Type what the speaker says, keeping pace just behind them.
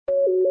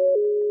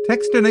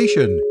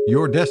Techstination,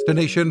 your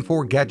destination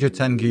for gadgets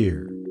and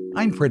gear.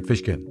 I'm Fred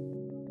Fishkin.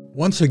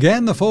 Once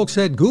again, the folks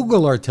at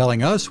Google are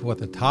telling us what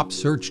the top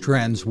search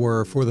trends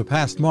were for the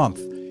past month.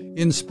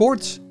 In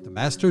sports, the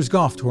Masters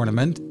Golf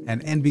Tournament,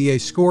 an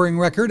NBA scoring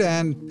record,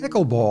 and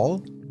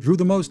pickleball drew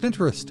the most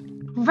interest.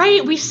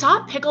 Right, we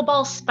saw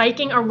pickleball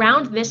spiking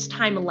around this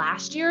time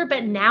last year,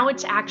 but now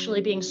it's actually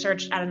being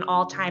searched at an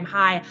all-time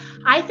high.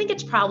 I think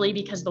it's probably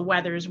because the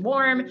weather is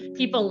warm,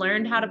 people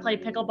learned how to play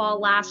pickleball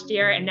last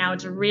year, and now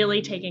it's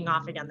really taking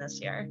off again this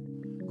year.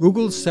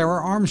 Google's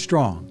Sarah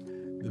Armstrong.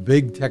 The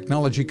big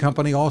technology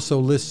company also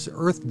lists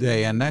Earth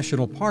Day and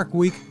National Park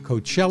Week,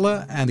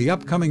 Coachella, and the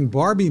upcoming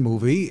Barbie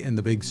movie in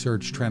the big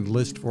search trend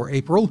list for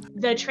April.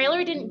 The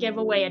trailer didn't give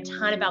away a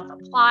ton about the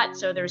plot,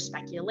 so there's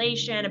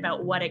speculation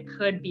about what it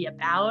could be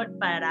about,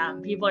 but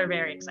people are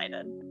very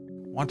excited.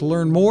 Want to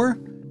learn more?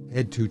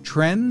 Head to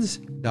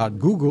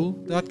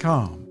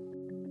trends.google.com.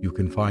 You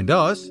can find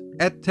us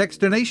at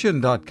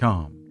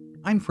techstination.com.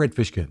 I'm Fred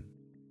Fishkin.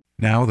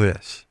 Now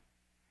this.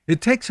 It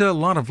takes a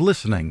lot of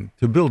listening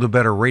to build a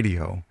better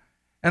radio,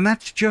 and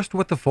that's just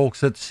what the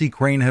folks at C.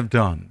 Crane have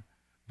done.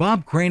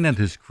 Bob Crane and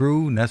his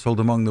crew, nestled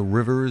among the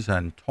rivers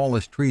and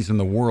tallest trees in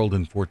the world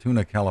in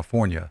Fortuna,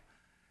 California,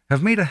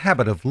 have made a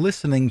habit of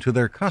listening to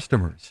their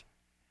customers.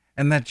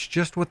 And that's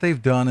just what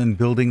they've done in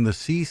building the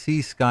CC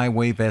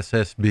Skywave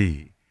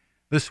SSB,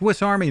 the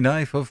Swiss Army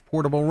knife of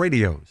portable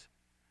radios.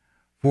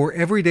 For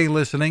everyday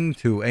listening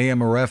to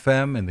AM or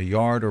FM in the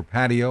yard or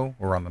patio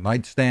or on the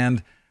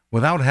nightstand,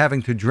 without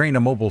having to drain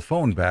a mobile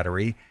phone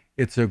battery,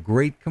 it's a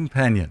great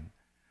companion.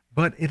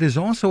 But it is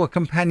also a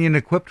companion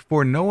equipped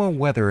for NOAA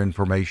weather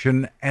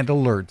information and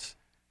alerts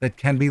that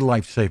can be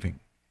life-saving.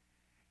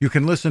 You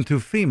can listen to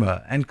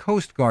FEMA and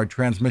Coast Guard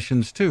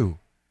transmissions too.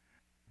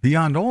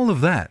 Beyond all of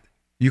that,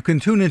 you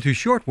can tune into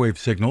shortwave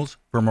signals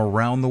from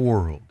around the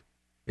world.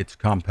 It's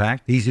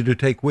compact, easy to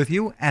take with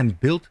you, and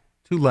built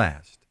to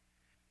last.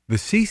 The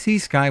CC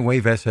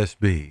Skywave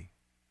SSB.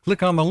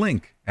 Click on the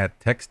link at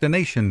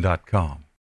techstination.com.